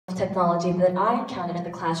technology that I encountered in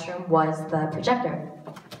the classroom was the projector.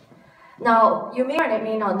 Now, you may or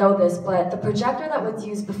may not know this, but the projector that was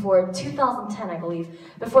used before 2010, I believe,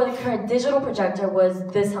 before the current digital projector was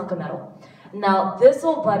this hunk of metal. Now, this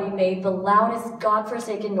old buddy made the loudest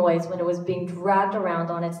godforsaken noise when it was being dragged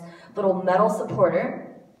around on its little metal supporter.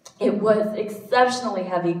 It was exceptionally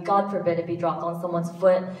heavy, God forbid it be dropped on someone's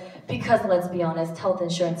foot, because let's be honest, health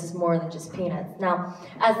insurance is more than just peanuts. Now,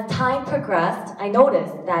 as time progressed, I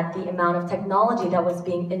noticed that the amount of technology that was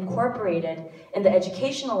being incorporated in the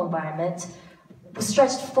educational environment was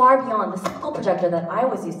stretched far beyond the simple projector that I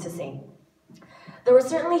was used to seeing. There were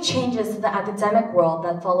certainly changes to the academic world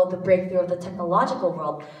that followed the breakthrough of the technological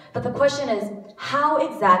world, but the question is, how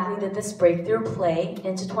exactly did this breakthrough play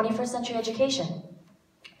into 21st century education?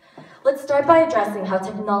 Let's start by addressing how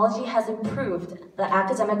technology has improved the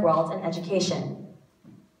academic world and education.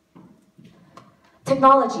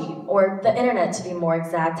 Technology, or the internet to be more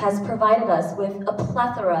exact, has provided us with a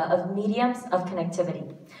plethora of mediums of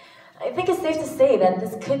connectivity. I think it's safe to say that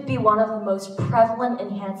this could be one of the most prevalent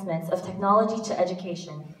enhancements of technology to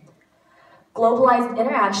education. Globalized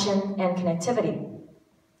interaction and connectivity.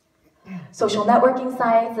 Social networking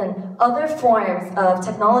sites and other forms of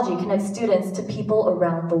technology connect students to people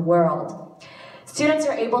around the world. Students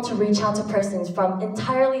are able to reach out to persons from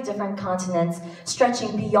entirely different continents,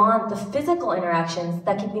 stretching beyond the physical interactions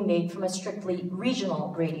that can be made from a strictly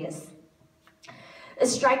regional radius. A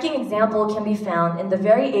striking example can be found in the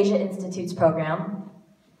Very Asia Institute's program,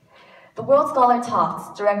 the World Scholar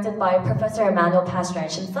Talks, directed by Professor Emmanuel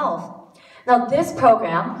Pastrench himself. Now, this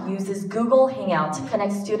program uses Google Hangout to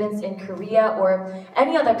connect students in Korea or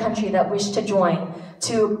any other country that wish to join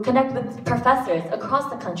to connect with professors across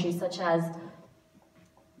the country, such as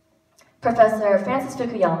Professor Francis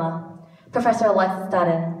Fukuyama, Professor Alexis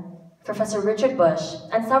Dutton, Professor Richard Bush,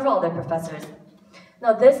 and several other professors.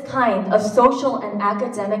 Now, this kind of social and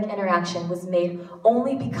academic interaction was made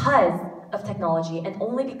only because of technology and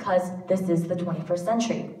only because this is the 21st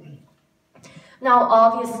century. Now,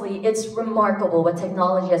 obviously, it's remarkable what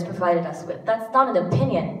technology has provided us with. That's not an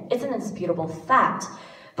opinion, it's an indisputable fact.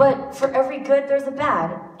 But for every good, there's a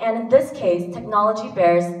bad. And in this case, technology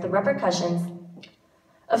bears the repercussions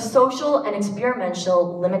of social and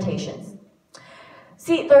experiential limitations.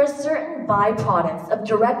 See, there are certain byproducts of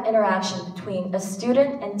direct interaction between a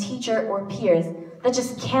student and teacher or peers that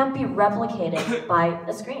just can't be replicated by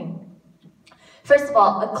a screen. First of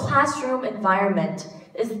all, a classroom environment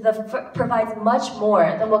provides much more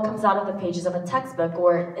than what comes out of the pages of a textbook,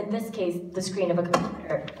 or in this case, the screen of a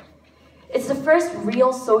computer. It's the first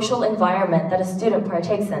real social environment that a student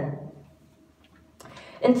partakes in.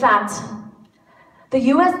 In fact, the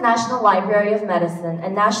US National Library of Medicine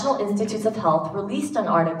and National Institutes of Health released an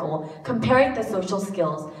article comparing the social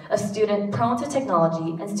skills of students prone to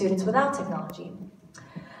technology and students without technology.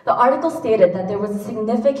 The article stated that there was a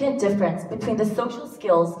significant difference between the social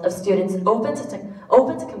skills of students open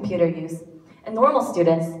to computer use and normal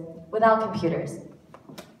students without computers.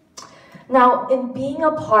 Now, in being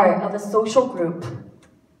a part of a social group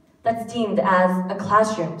that's deemed as a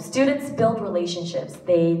classroom, students build relationships.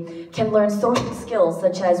 They can learn social skills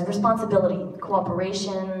such as responsibility,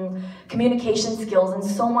 cooperation, communication skills, and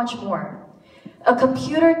so much more. A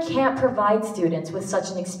computer can't provide students with such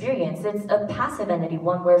an experience. It's a passive entity,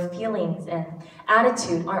 one where feelings and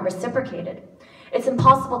attitude aren't reciprocated. It's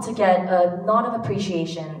impossible to get a nod of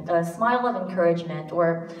appreciation, a smile of encouragement,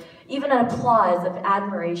 or even an applause of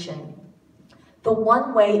admiration. The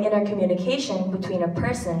one-way intercommunication between a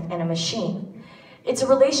person and a machine. It's a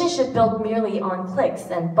relationship built merely on clicks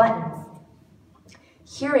and buttons.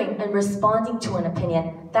 Hearing and responding to an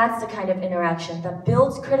opinion, that's the kind of interaction that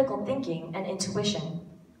builds critical thinking and intuition.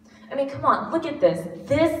 I mean, come on, look at this.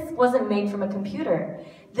 This wasn't made from a computer.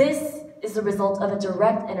 This is the result of a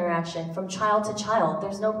direct interaction from child to child.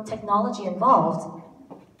 There's no technology involved.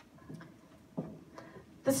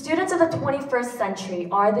 The students of the 21st century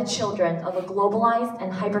are the children of a globalized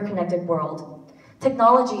and hyper-connected world.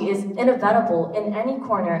 Technology is inevitable in any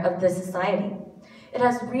corner of this society. It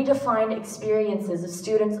has redefined experiences of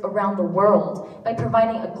students around the world by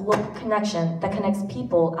providing a global connection that connects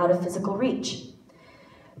people out of physical reach.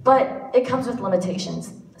 But it comes with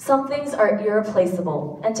limitations. Some things are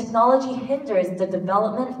irreplaceable, and technology hinders the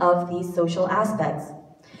development of these social aspects.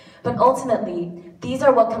 But ultimately, these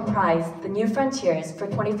are what comprise the new frontiers for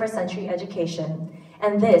 21st century education,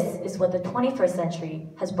 and this is what the 21st century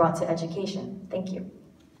has brought to education. Thank you.